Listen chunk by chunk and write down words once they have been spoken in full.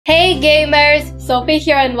gamers! Sophie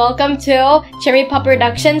here and welcome to Cherry Pop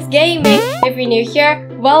Productions Gaming. If you're new here,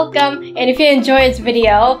 welcome, and if you enjoyed this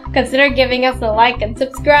video, consider giving us a like and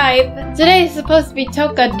subscribe. Today is supposed to be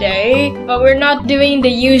Toca Day, but we're not doing the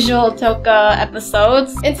usual Toca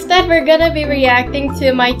episodes. Instead, we're gonna be reacting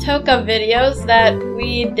to my Toca videos that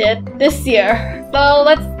we did this year. So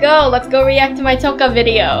let's go react to my Toca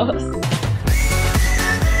videos.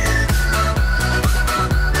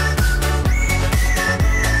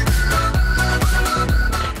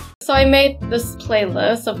 So I made this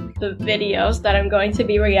playlist of the videos that I'm going to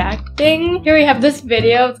be reacting. Here we have this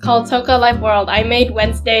video. It's called Toca Life World. I made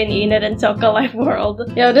Wednesday and Enid in Toca Life World.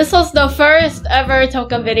 This was the first ever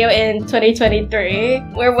Toca video in 2023,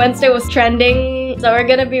 where Wednesday was trending. So we're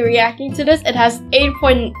gonna be reacting to this. It has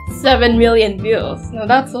 8.7 million views. Now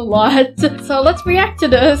that's a lot. So let's react to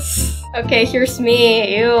this. Okay, here's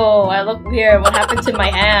me. Ew, I look weird. What happened to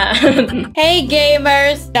my hand? Hey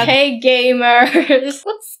gamers! Hey gamers!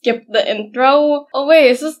 Let's skip the intro. Oh wait,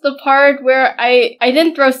 is this the part where I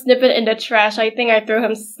didn't throw Snippet in the trash? I think I threw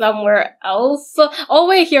him somewhere else. Oh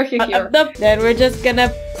wait, here. Then we're just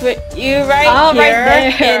gonna put you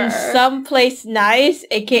right here in some place nice,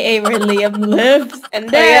 aka where Liam lives. And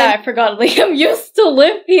then yeah, I forgot Liam used to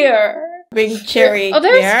live here. Bring Cherry. Oh,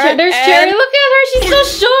 there's Cherry. Look at her. She's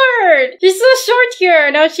so short. She's so short here.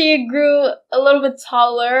 Now she grew a little bit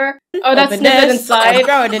taller. Oh, that's Snippet inside.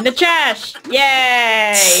 Throw it in the trash.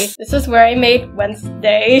 Yay! This is where I made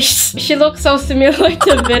Wednesday. She looks so similar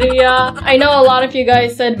to Vidya. I know a lot of you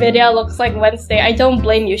guys said Vidya looks like Wednesday. I don't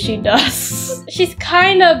blame you. She does. She's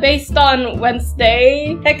kind of based on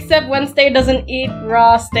Wednesday, except Wednesday doesn't eat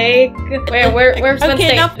raw steak. Where's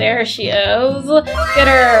Wednesday? No. There she is. Look at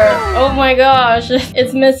her. Oh my gosh,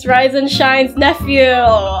 it's Miss Rise and Shine's nephew.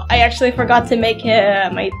 I actually forgot to make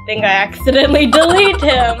him. I think I accidentally deleted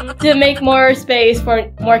him to make more space for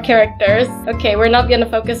more characters. Okay, we're not gonna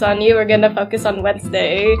focus on you. We're gonna focus on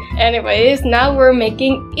Wednesday. Anyways, now we're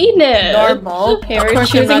making Enid. Normal. Okay, we're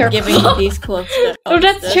choosing her giving you these clothes. Oh,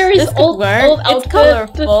 that's Cherry's old outfit. It's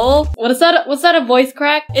colorful. What is that? Was that a voice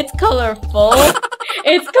crack? It's colorful.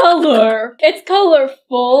 It's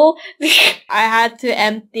colorful. I had to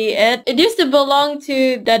empty it. It used to belong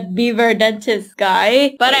to that beaver dentist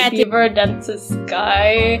guy, but I had beaver dentist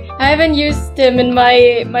guy. I haven't used him in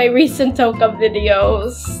my recent Toca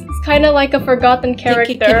videos. It's kind of like a forgotten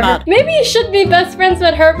character. Maybe you should be best friends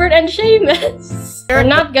with Herbert and Seamus. We're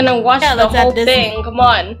not gonna watch the whole thing. Come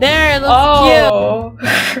on. There, it looks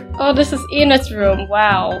cute. Oh, this is Enid's room.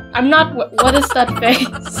 Wow. I'm not. What is that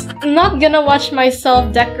face? I'm not gonna watch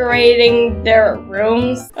myself decorating their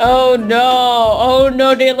rooms. Oh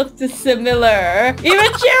no, they look too similar. Even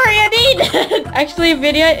Cherry and Enid! Actually,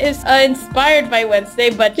 Vidya is inspired by Wednesday,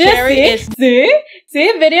 but Cherry is...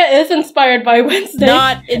 See, Vidya is inspired by Wednesday.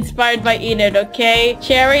 Not inspired by Enid, okay?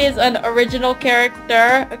 Cherry is an original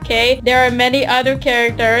character, okay? There are many other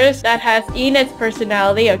characters that has Enid's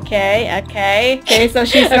personality, okay? Okay, so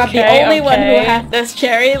she's not the only one who has this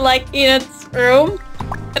Cherry like Enid's room.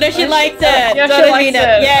 And she likes it. Yeah, she likes it.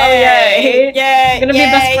 Yay! Yay! We're gonna be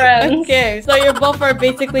best friends. Okay, so you both are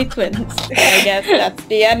basically twins. I guess that's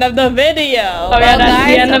the end of the video. Oh yeah, that's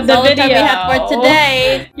the end of the video. We have for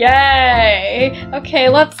today. Yay! Okay,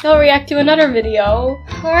 let's go react to another video.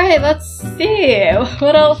 Alright, let's see.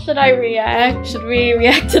 What else should I react? Should we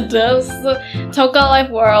react to this? Toca Life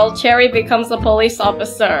World, Cherry becomes a police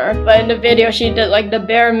officer. But in the video, she did like the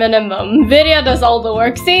bare minimum. Vidya does all the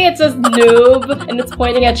work. See, it says noob, and it's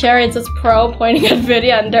pointing at Cherry, it says pro, pointing at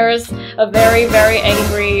Vidya, and there's a very, very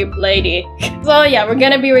angry lady. So yeah, we're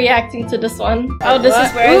gonna be reacting to this one. Oh, this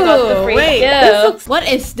is where I got the free gift. What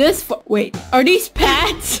is this for? Wait, are these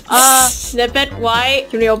pads? Snippet, why?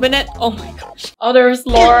 Can we open it? Oh my gosh. Oh, there's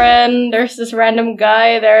Lauren, there's this random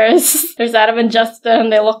guy, there's Adam and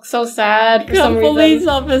Justin. They look so sad for some reason. Police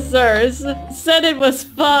officers said it was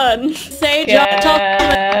fun. Say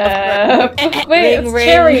Wait, it's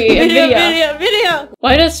Cherry and Vidya.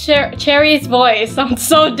 Why does Cherry's voice sound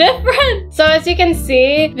so different? So as you can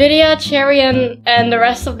see, Vidya, Cherry, and the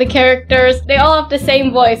rest of the characters, they all have the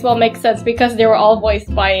same voice. Well, makes sense because they were all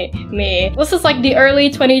voiced by me. This is like the early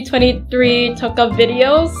 2023 Toca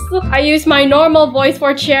videos. I use my normal voice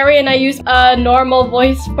for Cherry and I use a normal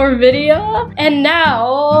voice for Vidya. And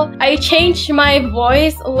now, I changed my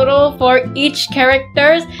voice a little for each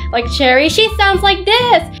characters. Like Cherry, she sounds like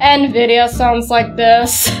this. And Vidya sounds like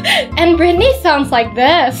this. And Brittany sounds like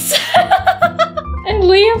this. And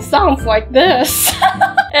Liam sounds like this.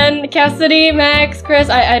 And Cassidy, Max, Chris,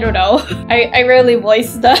 I don't know. I rarely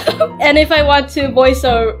voice them. And if I want to voice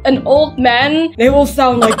an old man, they will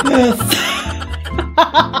sound like this.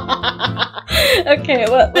 Okay,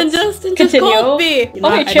 well, And just continue. called me. You know,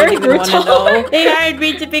 Oh, I Cherry don't even wanna Brutal. know. They hired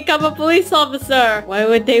me to become a police officer. Why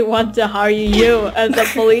would they want to hire you as a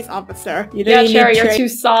police officer? You don't Yeah, even Cherry, need you're training. too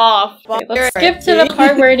soft. Okay, let's skip to the Alright.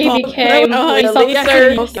 part where he became police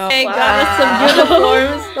officer. Hey, got us some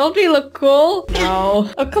uniforms. Don't we look cool? No.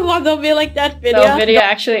 Oh, come on, don't be like that, Vidya. No, Vidya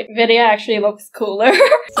actually looks cooler.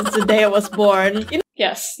 Since the day I was born. You know,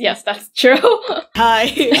 Yes, that's true. hi.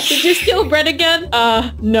 Did you steal bread again?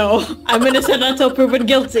 No. I'm innocent until proven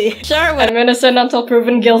guilty. Sure, I'm innocent until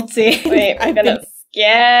proven guilty. Wait, I'm gonna skip.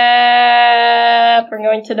 We're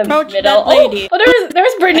going to the Approach middle. that lady. Oh,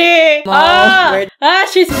 there's Brittany.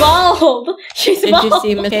 She's bald. She's Did bald. you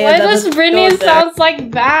see Miss Why does Brittany go there? sounds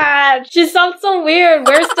like that? She sounds so weird.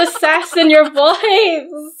 Where's the sass in your voice?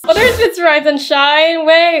 Oh, there's Miss Rise and Shine.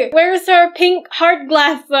 Wait, where's her pink heart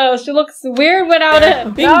glasses? She looks weird without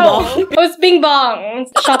it. Bing No. bong. Oh, it's Bing Bong.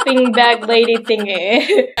 Shopping bag lady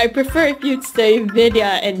thingy. I prefer if you'd say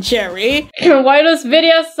Vidya and Cherry. Why does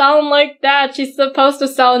Vidya sound like that? She's supposed to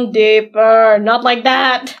sound deeper, not like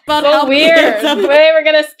that. But So how weird. weird. Wait, we're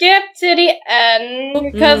gonna skip to the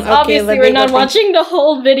end because okay, obviously let we're me not look. watching the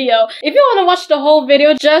whole video. If you want to watch the whole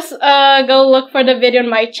video, just go look for the video on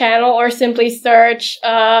my channel or simply search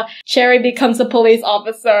Cherry becomes a police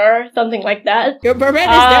officer, something like that. Your beret is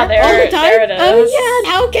there all the time? There it is. Oh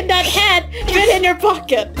yeah, how can that hat fit in your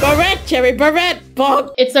pocket? Beret, Cherry, beret,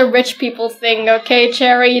 bonk. It's a rich people thing, okay,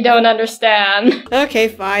 Cherry? You don't understand. Okay,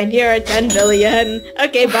 fine. Here are 10 million.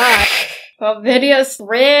 Okay, bye. Well, Vidya's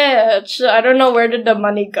rich. I don't know where did the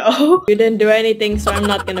money go. You didn't do anything, so I'm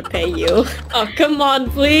not gonna pay you. Oh, come on,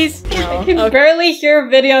 please. I can No. barely hear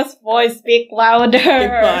Vidya's voice. Speak louder.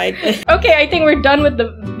 Okay, fine. Okay, I think we're done with the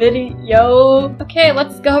video. Okay,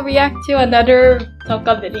 let's go react to another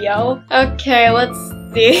Toca video. Okay, let's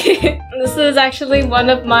see. This is actually one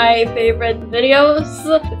of my favorite videos.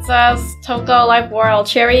 It says Toca Life World.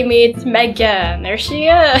 Cherry meets Megan. There she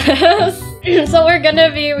is. So we're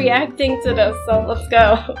gonna be reacting to this, so let's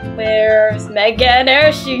go. Where's Megan?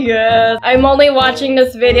 There she is. I'm only watching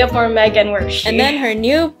this video for Megan. Where's she? And then her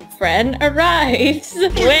new friend arrives.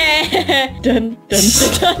 Where? Dun dun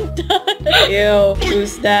dun dun dun. Ew,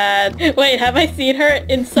 who's that? Wait, have I seen her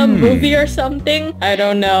in some movie or something? I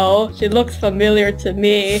don't know. She looks familiar to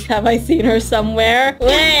me. Have I seen her somewhere?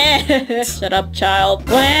 Where? Shut up, child.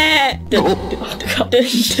 Where? Dun, dun, dun, dun,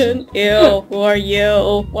 dun. Ew, who are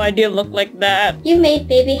you? Why do you look like that? You made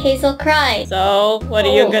baby Hazel cry. So, what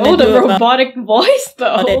are you gonna the do about robotic voice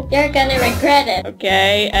though. it? You're gonna regret it.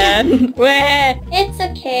 Okay, and where? It's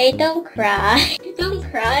okay, don't cry. Don't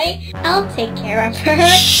cry. I'll take care of her.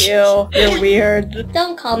 Ew, you're weird.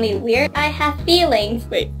 Don't call me weird. I have feelings.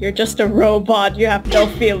 Wait, you're just a robot. You have no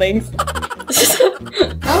feelings.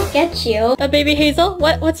 I'll get you. Baby Hazel,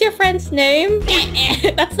 what's your friend's name?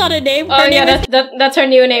 That's not a name. Oh Her yeah, name is- that's her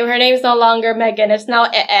new name. Her name's no longer Megan. It's now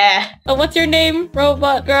Oh, what's your name,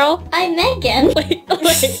 robot girl? I'm Megan.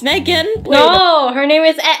 Wait, Megan? Wait, No, her name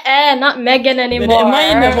is not Megan anymore. am I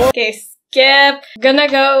in the whole- Okay, skip. Gonna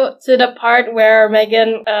go to the part where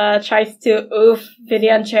Megan tries to oof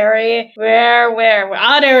Vidya and Cherry. Where?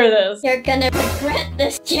 Ah, there it is. You're gonna regret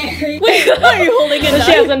this, Jerry. Wait, why are you holding a knife?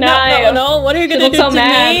 She has a knife. No, what are you She gonna looks do so to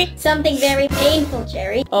mad. me? Something very painful,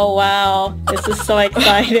 Jerry. Oh wow, this is so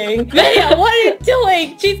exciting. Vidya, what are you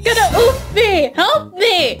doing? She's gonna oof me! Help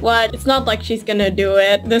me! What? It's not like she's gonna do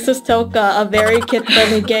it. This is Toca, a very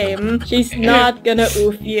kid-friendly game. She's not gonna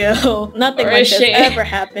oof you. Nothing Or like is this she? ever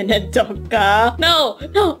happened in Toca. No,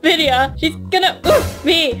 Vidya, she's gonna oof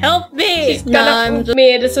me! Help me! She's gonna oof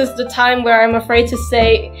me. This is the time where I'm afraid to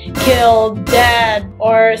say kill, dead,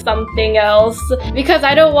 or something else. Because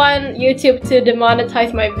I don't want YouTube to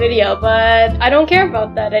demonetize my video, but I don't care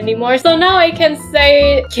about that anymore. So now I can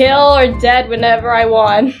say kill or dead whenever I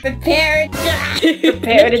want. Prepare to die.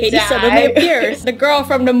 Prepare to Katie die. suddenly appears. The girl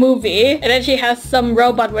from the movie. And then she has some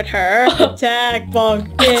robot with her. Attack, bonk.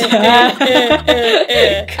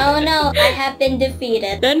 Oh no, I have been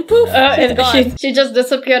defeated. Then poof, she's gone. She just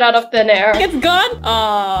disappeared out of thin air. It's gone?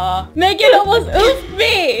 Aww. Megan almost oofed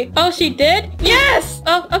me! Oh, she did? Yes!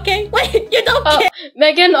 Oh, okay. Wait, you don't Oh, care!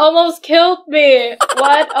 Megan almost killed me.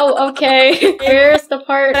 What? Oh, okay. Where's the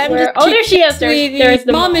part I'm where? just Oh, there she is. Sweetie, There's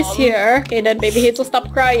the mom is here. Okay, then baby Hazel,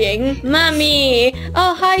 stop crying. Mommy,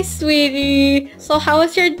 Oh, hi, sweetie. So how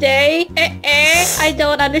was your day? I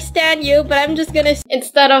don't understand you, but I'm just gonna...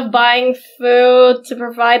 Instead of buying food to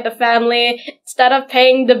provide the family, instead of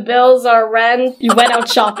paying the bills or rent, you went out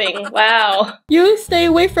shopping. Wow. You stay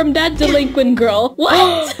away from that delinquent girl.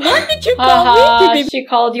 What? What did you call me? She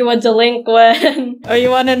called you a delinquent. Oh, you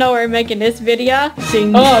wanna know we're making this video?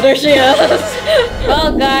 Sing. Oh, there she is.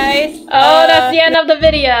 Well, guys. Oh, that's the end of the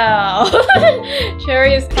video.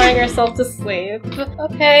 Cherry is crying herself to sleep.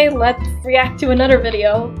 Okay, let's react to another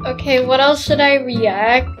video. Okay, what else should I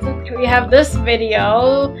react? We have this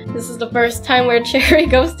video. This is the first time where Cherry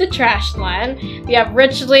goes to Trashland. We have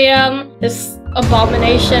Rich Liam, this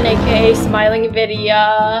abomination aka Smiling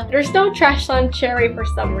Vidya. There's no Trashland Cherry for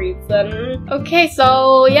some reason. Okay,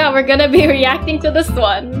 so yeah, we're gonna be reacting to this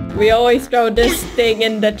one. We always throw this thing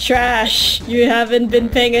in the trash. You haven't been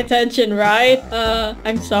paying attention, right?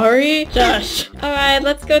 I'm sorry? Josh. Alright,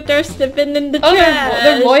 let's go throw Snippin in the trash.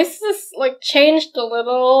 Their voices like changed a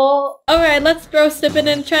little. Alright, let's throw Snippin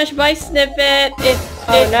in the trash. Bye, Snippet.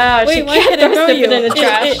 Oh no, wait, why can't I throw you in the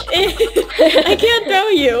trash? I can't throw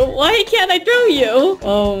you. Why can't I throw you?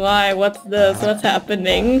 Oh my, what's this? What's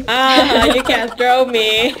happening? You can't throw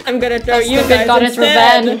me. I'm gonna throw you guys got his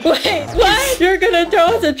revenge. Wait, what? You're gonna throw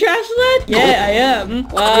us a Trashland? Yeah, I am.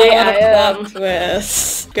 Wow, Yeah, what a I am. plot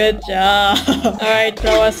twist. Good job. Alright,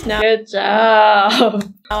 throw us now. Good job.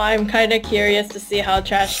 Now I'm kind of curious to see how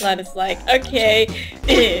Trashland is like. Okay,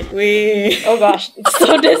 Oh gosh, it's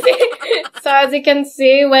so dizzy. So as you can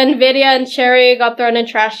see, when Vidya and Cherry got thrown in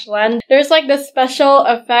Trashland, there's like this special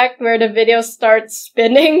effect where the video starts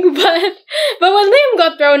spinning, but when Liam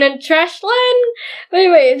got thrown in Trashland,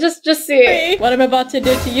 wait, just see. what I'm about to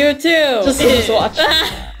do to you too. Just watch.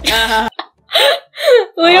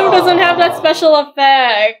 Liam doesn't have that special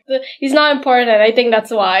effect. He's not important, I think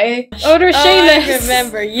that's why. Oh, there's Seamus! I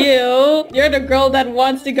remember you. You're the girl that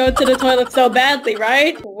wants to go to the toilet so badly,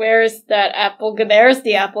 right? Where's that apple guy? There's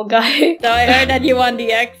the apple guy. So I heard that you want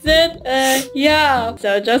the exit? Yeah.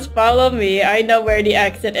 So just follow me. I know where the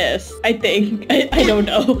exit is. I think. I don't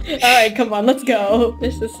know. Alright, come on, let's go.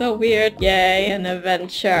 This is so weird. Yay, an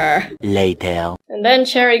adventure. Later. And then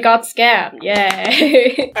Cherry got scammed.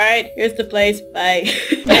 Yay. Alright, here's the place. Bye. Did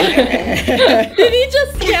he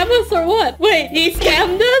just scam us or what? Wait, he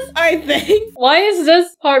scammed us? I think. Why is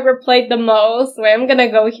this part replayed the most? Wait, I'm gonna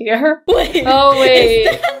go here. Wait. Oh wait.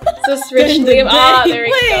 Is this Rich Liam? Ah, there we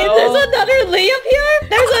go. Wait, there's another Liam here?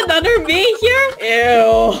 There's another me here?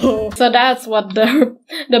 Ew. So that's what the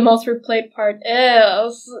most replayed part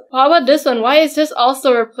is. How about this one? Why is this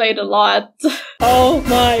also replayed a lot? Oh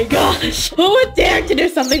my gosh. Who would dare to do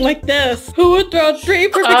something like this? Who would throw 3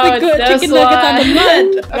 perfectly good chicken nuggets on the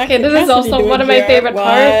mud? Okay, this is also one of my favorite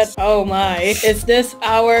parts. Oh my. Is this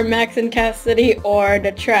our Max and Cassidy or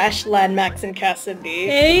the Trashland Max and Cassidy?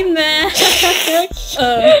 Hey, Max.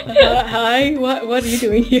 Hi. What are you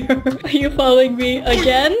doing here? Are you following me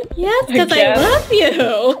again? Yes, because I love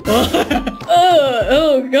you.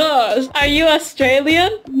 Oh gosh. Are you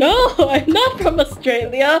Australian? No, I'm not from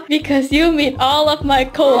Australia. Because you meet all of my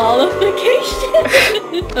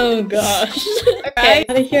qualifications. Oh gosh. Okay.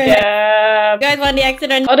 Yeah. You guys want the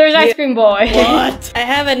accident? Oh, there's Ice Cream Boy. What? I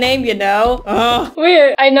have a name, you know. Oh.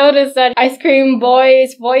 Weird. I noticed that Ice Cream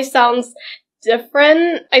Boy's voice sounds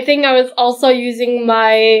different. I think I was also using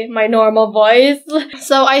my normal voice.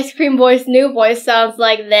 So Ice Cream Boy's new voice sounds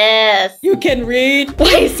like this. You can read.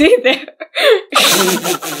 Why is he there?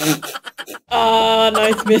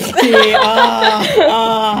 Nice Misty.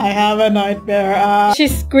 I have a nightmare.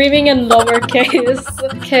 She's screaming in lowercase.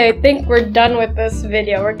 Okay, I think we're done with this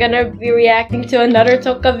video. We're gonna be reacting to another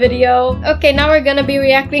Toca video. Okay, now we're gonna be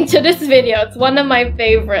reacting to this video. It's one of my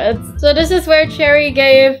favorites. So this is where Cherry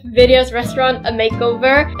gave Vidya's restaurant a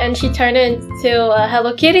makeover and she turned it into a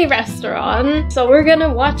Hello Kitty restaurant. So we're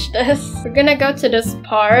gonna watch this. We're gonna go to this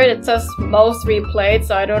part. It says most replayed,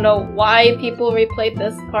 so I don't know why people replayed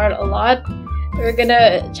this part a lot. We're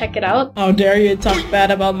gonna check it out. How dare you talk bad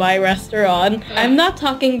about my restaurant? I'm not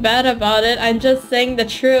talking bad about it. I'm just saying the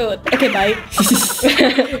truth. Okay, bye.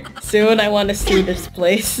 Soon I want to sue this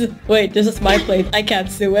place. Wait, this is my place. I can't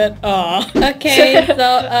sue it. Aw. Okay,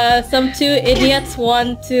 so some 2 idiots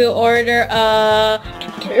want to order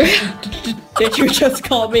Did you just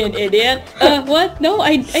call me an idiot? What? No,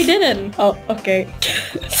 I didn't. Oh, okay.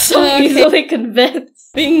 So easily convinced.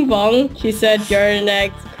 Bing bong. She said you're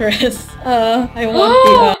next, Chris. I want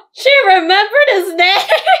the She remembered his name!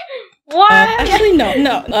 What? Actually,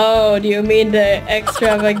 no. Oh, do you mean the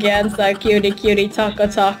extravaganza cutie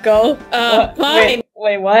taco? Fine.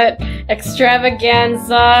 Wait, what?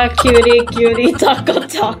 Extravaganza, cutie, cutie, taco,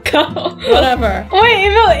 taco. Whatever. Wait,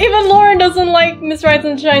 even Lauren doesn't like Miss Rise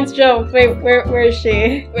and Shine's joke. Wait, where is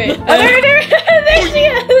she? Wait, oh, there she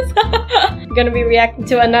is. I'm gonna be reacting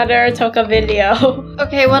to another Toca video.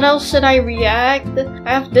 Okay, what else should I react? I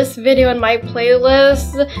have this video in my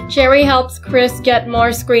playlist. Cherry helps Chris get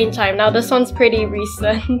more screen time. Now this one's pretty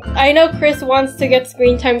recent. I know Chris wants to get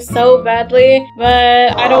screen time so badly,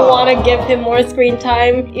 but I don't want to give him more screen time.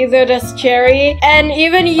 Either does Cherry, and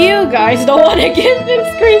even you guys don't want to give him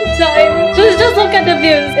screen time. Just look at the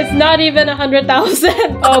views. It's not even 100,000.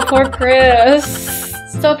 Oh, poor Chris.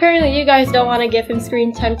 So apparently you guys don't want to give him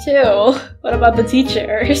screen time too. What about the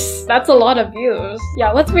teachers? That's a lot of views.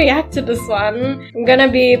 Yeah, let's react to this one. I'm gonna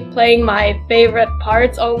be playing my favorite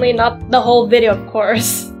parts only, not the whole video, of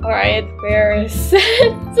course. Alright, where is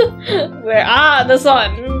it? Where? Ah, this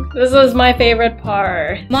one. This is my favorite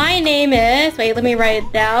part. My name is... Wait, let me write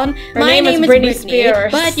it down. Her name is Britney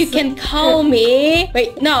Spears. But you can call me...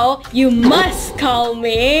 Wait, no. You must call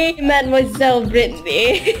me Mademoiselle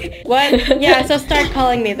Britney. What? Yeah, so start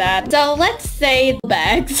calling me that. So let's say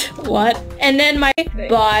bags. What? And then my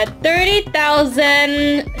bought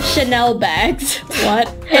 30,000 Chanel bags. What?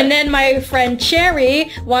 And then my friend Cherry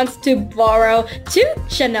wants to borrow 2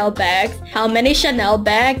 Chanel bags. How many Chanel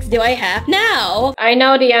bags do I have now? I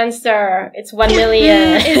know the answer. It's 1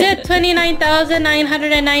 million. Is it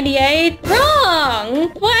 29,998? Wrong!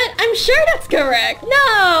 What? I'm sure that's correct.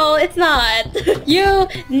 No, it's not. You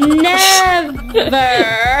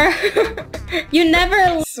never... You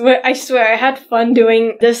never I swear, I had fun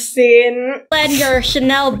doing this scene. lend your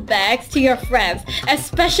Chanel bags to your friends,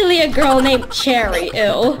 especially a girl named Cherry.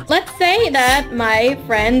 Ew. Let's say that my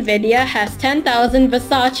friend Vidya has 10,000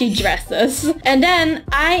 Versace dresses, and then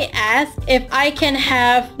I ask if I can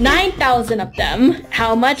have 9,000 of them.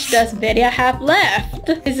 How much does Vidya have left?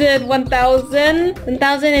 Is it 1,000?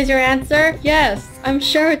 1,000 is your answer? Yes. I'm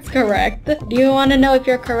sure it's correct. Do you want to know if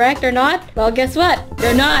you're correct or not? Well, guess what?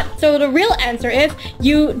 You're not. So the real answer is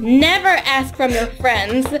you never ask from your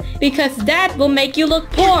friends because that will make you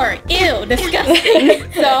look poor. Ew,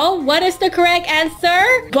 disgusting. So what is the correct answer?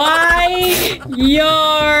 Buy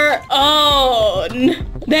your own.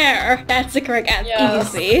 There, that's the correct answer.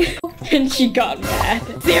 Yes. Easy. And she got mad.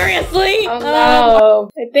 Seriously? Oh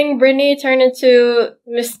no. I think Brittany turned into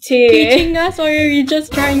Miss T. Teaching us, or are you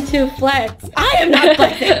just trying to flex? I am not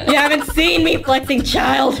flexing. You haven't seen me flexing,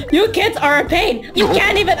 child. You kids are a pain. You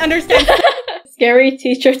can't even understand. Scary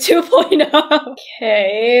Teacher 2.0.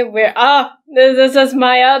 Okay, we're up. This is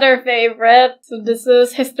my other favorite. So this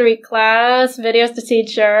is history class, videos to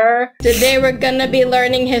teacher. Today we're gonna be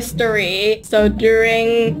learning history. So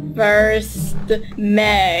during 1st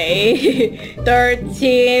May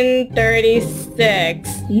 1336,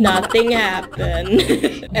 nothing happened.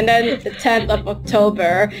 And then the 10th of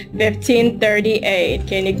October 1538.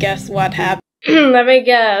 Can you guess what happened? Let me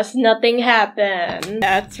guess. Nothing happened.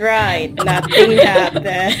 That's right. Nothing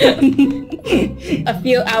happened. A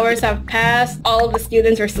few hours have passed. All the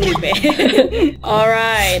students were sleeping.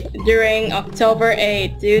 Alright. During October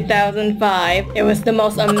 8, 2005, it was the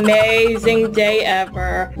most amazing day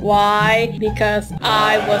ever. Why? Because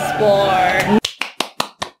I was born.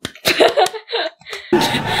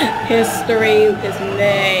 History is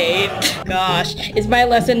made. Gosh, is my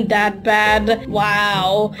lesson that bad?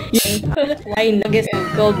 Wow. I know it's a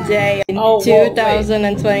good day in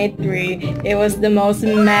 2023. It was the most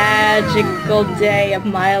magical day of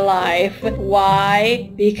my life. Why?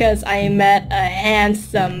 Because I met a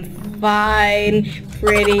handsome, fine,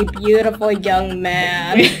 pretty, beautiful young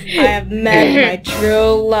man. I have met my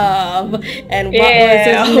true love. And what was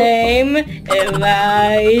his name?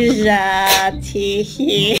 Elijah.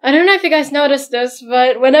 Teehee. I don't know if you guys noticed this,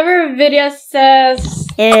 but whenever Vidya says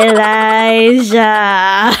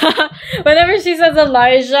Elijah. whenever she says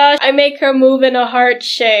Elijah, I make her move in a heart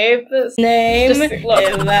shape. Name Just look.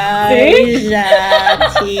 Elijah.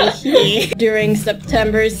 Teehee. During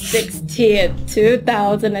September 16th,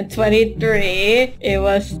 2023, it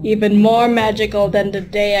was even more magical than the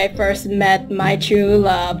day I first met my true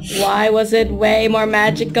love. Why was it way more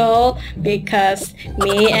magical? Because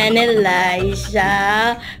me and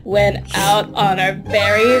Elijah went out on our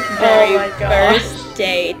very first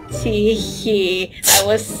date. Teehee. I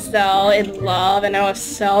was so in love and I was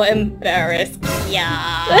so embarrassed.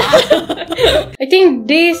 Yeah. I think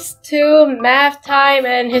these two, math time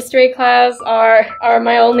and history class, are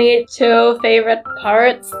my only two favorite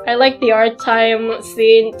parts. I like the art time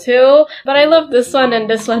scene too, but I love this one and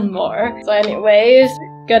this one more. So anyways,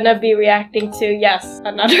 gonna be reacting to, yes,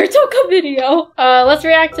 another Toca video. Let's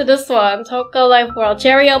react to this one. Toca Life World.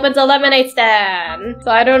 Cherry opens a lemonade stand.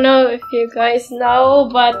 So I don't know if you guys know,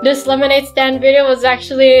 but this lemonade stand video was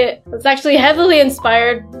actually heavily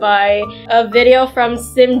inspired by a video from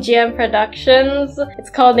SimGM Productions. It's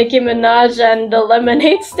called Nicki Minaj and the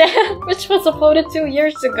Lemonade Stand, which was uploaded 2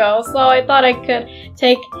 years ago. So I thought I could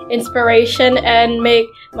take inspiration and make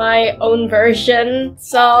my own version.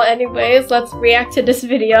 So anyways, let's react to this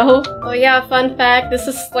video. Oh yeah, fun fact, this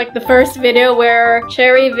is like the first video where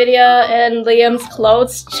Cherry, Vidya, and Liam's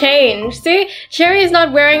clothes change. See, Cherry is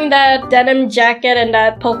not wearing that denim jacket and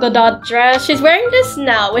that polka dot dress. She's wearing this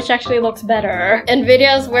now, which actually looks better. And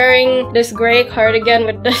Vidya's wearing this gray cardigan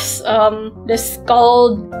with this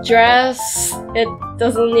skull dress. It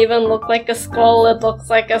doesn't even look like a skull, it looks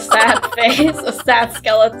like a sad face, a sad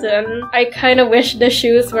skeleton. I kind of wish the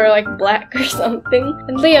shoes were like black or something.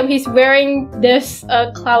 And Liam, he's wearing this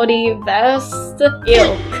cloudy vest.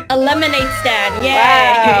 Ew. A lemonade stand, yay!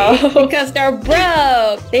 Wow. Because they're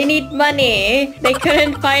broke. They need money. They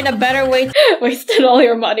couldn't find a better way to Wasted all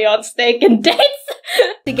your money on steak and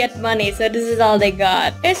dates. get money, so this is all they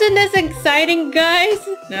got. Isn't this exciting, guys?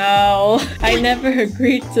 No, I never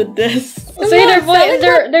agreed to this. See,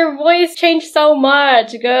 their voice changed so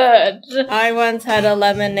much. Good. I once had a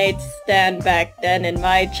lemonade stand back then in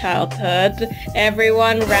my childhood.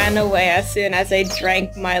 Everyone ran away as soon as I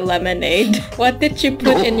drank my lemonade. What did you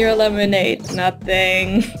put in your lemonade?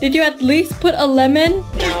 Nothing. Did you at least put a lemon?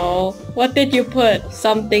 No. What did you put?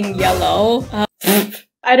 Something yellow.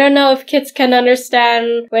 I don't know if kids can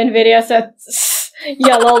understand when Vidya says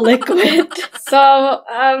yellow liquid. So,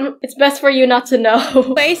 it's best for you not to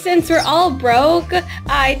know. Wait, since we're all broke,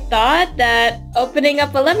 I thought that opening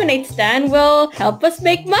up a lemonade stand will help us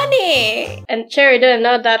make money. And Cherry didn't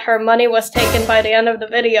know that her money was taken by the end of the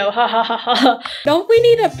video. Ha ha ha ha. Don't we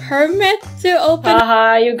need a permit to open?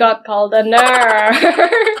 Haha, you got called a nerd.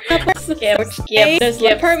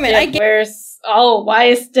 skip. Permit. I get. Where's... Oh, why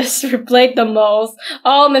is this replayed the most?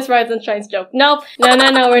 Oh, Miss Rise and Shine's joke. Nope.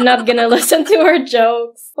 No, we're not gonna listen to her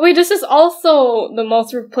jokes. Wait, this is also the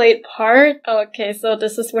most replayed part? Okay, so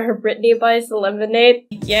this is where Brittany buys the lemonade.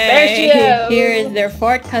 Yay! There she is! Here is their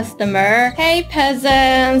fourth customer. Hey,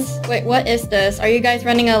 peasants! Wait, what is this? Are you guys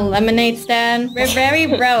running a lemonade stand? We're very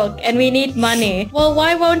broke and we need money. Well,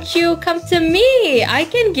 why won't you come to me? I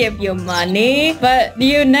can give you money. But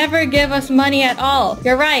you never give us money at all.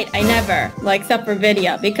 You're right, I never. Well, except for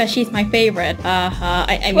Vidya, because she's my favorite.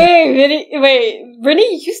 I mean... Wait,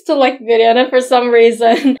 Brittany used to like Vidya, and then for some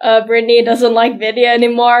reason, Brittany doesn't like Vidya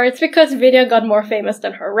anymore. It's because Vidya got more famous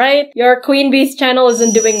than her, right? Your Queen Bee's channel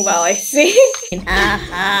isn't doing well, I see.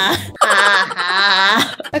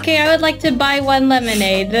 Okay, I would like to buy one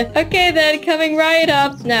lemonade. Okay then, coming right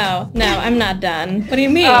up. No, I'm not done. What do you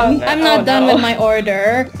mean? Oh, no. I'm not done with my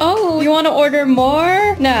order. Oh, you want to order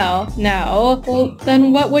more? No. Well,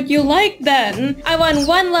 then what would you like then? I want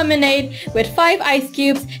one lemonade with 5 ice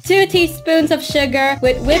cubes, 2 teaspoons of sugar,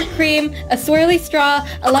 with whipped cream, a swirly straw,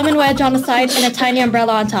 a lemon wedge on the side, and a tiny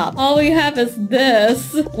umbrella on top. All we have is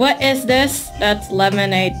this. What is this? That's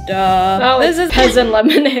lemonade, duh. Oh, this is peasant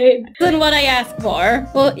lemonade. This isn't what I asked for.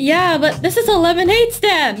 Well, yeah, but this is a lemonade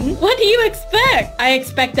stand. What do you expect? I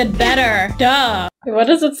expected better. Duh. What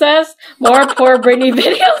does it says? More poor Brittany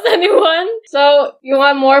videos, anyone? So, you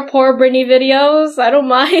want more poor Brittany videos? I don't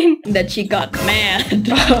mind. That she got mad.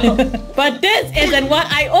 But this isn't what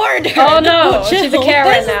I ordered. Oh no, she's a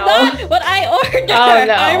Karen now. This is not what I ordered. Oh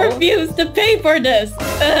no. I refuse to pay for this.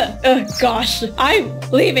 Gosh. I'm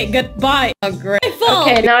leaving. Goodbye. Oh, great.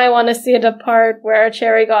 Okay, now I want to see the part where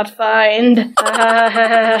Cherry got fined.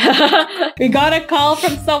 We got a call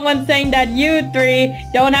from someone saying that you 3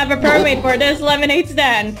 don't have a permit for this lemonade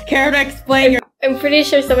stand. Care to explain your... I'm pretty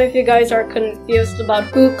sure some of you guys are confused about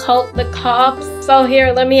who called the cops. So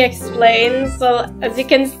here, let me explain. So as you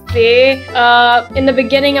can see, in the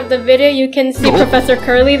beginning of the video, you can see Professor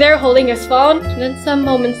Curly there holding his phone. And then some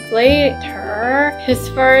moments later, his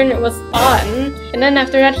phone was on. And then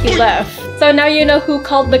after that, he left. So now you know who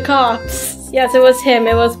called the cops. Yes, it was him.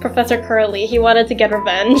 It was Professor Curly. He wanted to get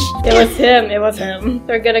revenge. It was him.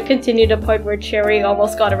 They're gonna continue the part where Cherry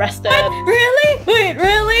almost got arrested. What? Really? Wait,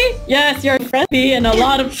 really? Yes, your friend be in a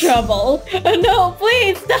lot of trouble. No,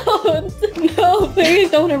 please don't. No,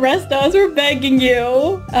 please don't arrest us. We're begging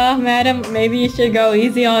you. Madam, maybe you should go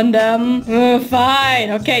easy on them. Fine.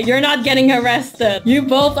 Okay, you're not getting arrested. You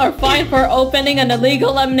both are fined for opening an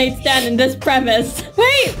illegal lemonade stand in this premise.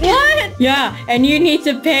 Wait, what? Yeah, and you need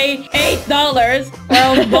to pay $8. or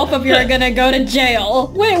else both of you are gonna go to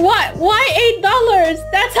jail. Wait, what? Why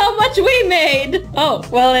 $8? That's how much we made. Oh,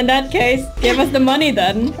 well, in that case, give us the money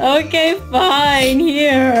then. Okay, fine,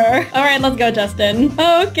 here. All right, let's go, Justin.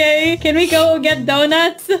 Okay, can we go get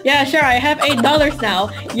donuts? Yeah, sure, I have $8 now.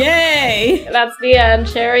 Yay! That's the end.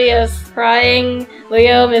 Sherry is crying.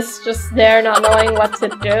 Liam is just there not knowing what to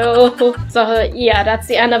do. So yeah, that's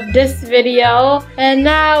the end of this video. And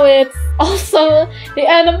now it's also the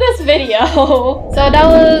end of this video. So that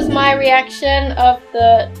was my reaction of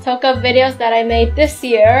the Toca videos that I made this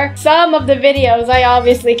year. Some of the videos I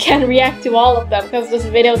obviously can't react to all of them because this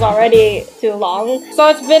video is already too long. So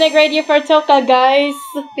it's been a great year for Toca, guys,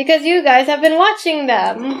 because you guys have been watching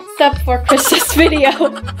them, except for Chris's video.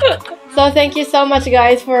 So thank you so much,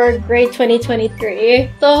 guys, for a great 2023.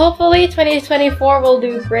 So hopefully 2024 will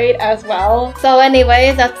do great as well. So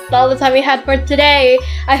anyways, that's all the time we had for today.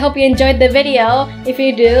 I hope you enjoyed the video. If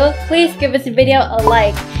you do, please give this video a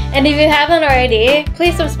like. And if you haven't already,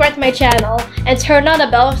 please subscribe to my channel and turn on the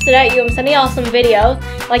bell so that I'm sending awesome videos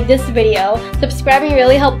like this video. Subscribing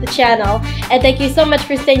really helps the channel. And thank you so much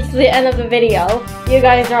for staying to the end of the video. You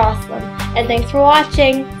guys are awesome. And thanks for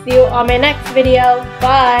watching. See you on my next video.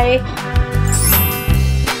 Bye!